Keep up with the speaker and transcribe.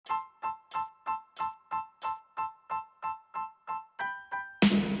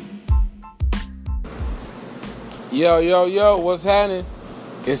Yo, yo, yo, what's happening?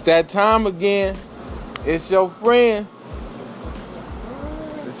 It's that time again. It's your friend.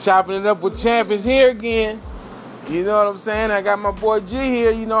 Chopping it up with Champ is here again. You know what I'm saying? I got my boy G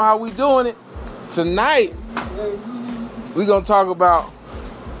here. You know how we doing it. Tonight, we gonna talk about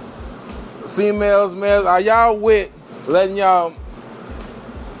females, males. Are y'all with letting y'all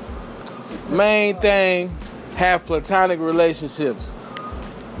main thing have platonic relationships?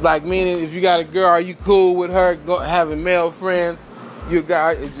 Like, meaning, if you got a girl, are you cool with her having male friends?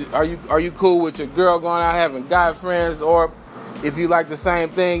 Are you cool with your girl going out having guy friends? Or if you like the same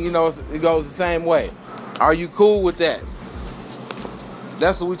thing, you know, it goes the same way. Are you cool with that?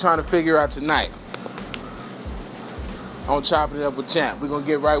 That's what we're trying to figure out tonight on Chopping It Up with Champ. We're going to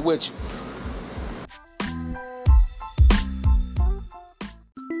get right with you.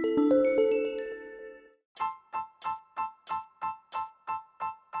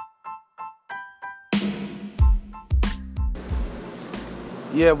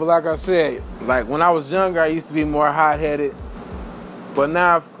 Yeah, but like I said, like when I was younger, I used to be more hot-headed. But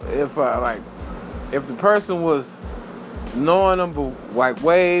now, if the person was knowing them like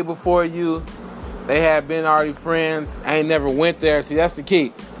way before you, they had been already friends. I ain't never went there. See, that's the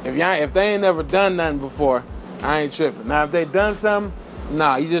key. If they ain't never done nothing before, I ain't tripping. Now, if they done something,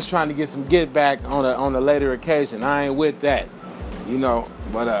 nah, you just trying to get some get back on a later occasion. I ain't with that, you know.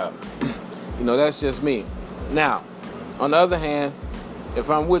 But you know, that's just me. Now, on the other hand, if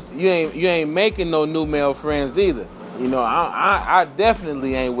I'm with you, ain't making no new male friends either. You know, I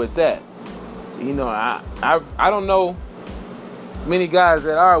definitely ain't with that. You know, I don't know many guys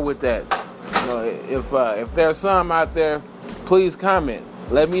that are with that. You know, if there's some out there, please comment.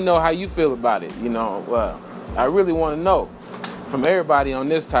 Let me know how you feel about it. You know, I really want to know from everybody on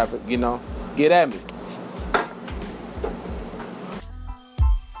this topic. You know, get at me.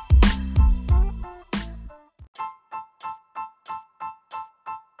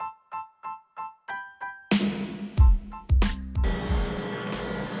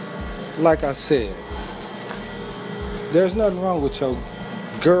 Like I said, there's nothing wrong with your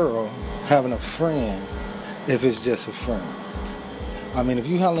girl having a friend if it's just a friend. I mean, if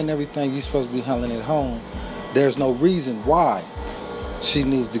you handling everything you're supposed to be handling at home, there's no reason why she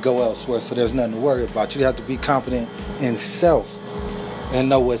needs to go elsewhere, so there's nothing to worry about. You have to be confident in self and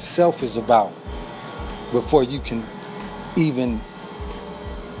know what self is about before you can even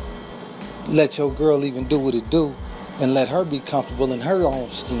let your girl even do what it do and let her be comfortable in her own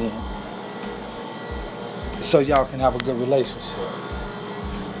skin, so y'all can have a good relationship.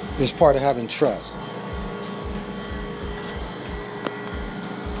 It's part of having trust.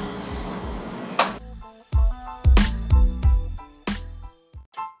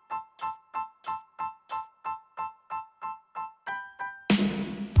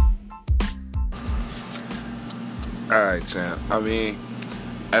 All right, Champ. I mean,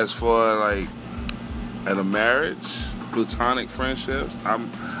 as for like in a marriage, platonic friendships,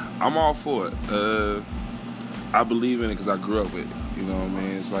 I'm all for it. I believe in it because I grew up with it. You know what I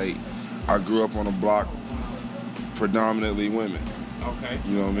mean? It's like I grew up on a block predominantly women. Okay.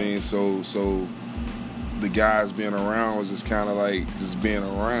 You know what I mean? So the guys being around was just kind of like just being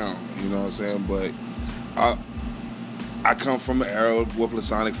around. You know what I'm saying? But I come from an era where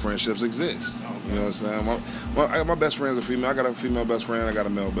platonic friendships exist. Okay. You know what I'm saying? My best friend's a female. I got a female best friend. I got a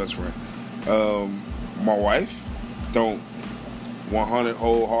male best friend. My wife don't 100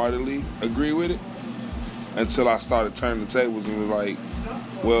 wholeheartedly agree with it until I started turning the tables and was like,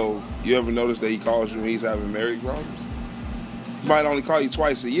 well, you ever notice that he calls you when he's having marriage problems? He might only call you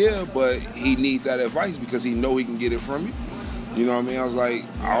twice a year, but he needs that advice because he know he can get it from you. You know what I mean? I was like,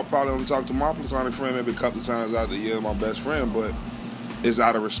 I'll probably only talk to my platonic friend maybe a couple of times out of the year, my best friend, but it's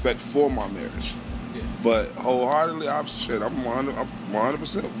out of respect for my marriage. Yeah. But wholeheartedly, I'm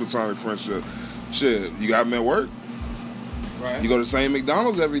 100% platonic friendship. Shit, you got me at work. Right. You go to the same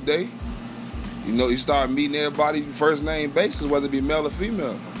McDonald's every day. You know, you start meeting everybody first name basis, whether it be male or female.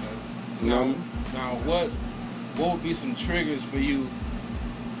 Okay. You know? Now, what would be some triggers for you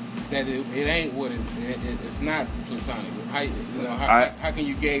that it ain't what it's not platonic? How can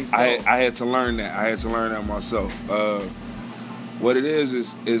you gauge that? I had to learn that. I had to learn that myself. What it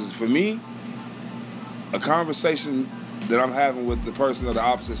is for me, a conversation that I'm having with the person of the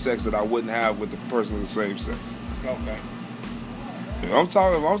opposite sex that I wouldn't have with the person of the same sex. Okay. If I'm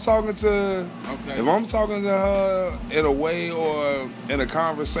talking to her in a way or in a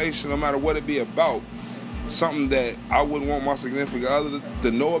conversation, no matter what it be about, something that I wouldn't want my significant other to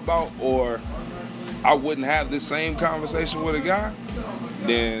know about, or I wouldn't have this same conversation with a guy,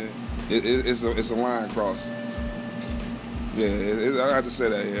 then it's a line cross. Yeah, I have to say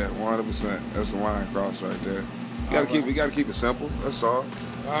that. Yeah, 100%. That's a line cross right there. You gotta keep it simple. That's all.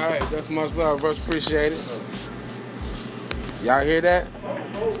 All right, that's much love, bro. Appreciate it. Y'all hear that?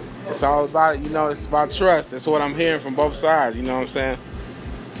 It's all about it. It's about trust. That's what I'm hearing from both sides. You know what I'm saying?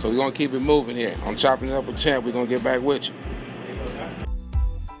 So we're gonna keep it moving here. I'm chopping it up with Champ. We're gonna get back with you.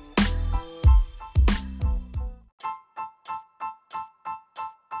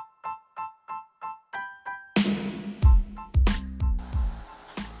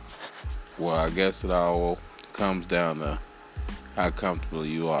 Well, I guess it all comes down to how comfortable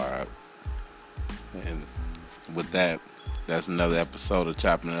you are. And with that, that's another episode of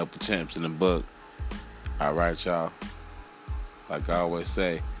Chopping It Up with Champs in the book. All right, y'all. Like I always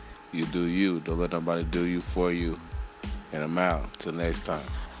say, you do you. Don't let nobody do you for you. And I'm out. Till next time.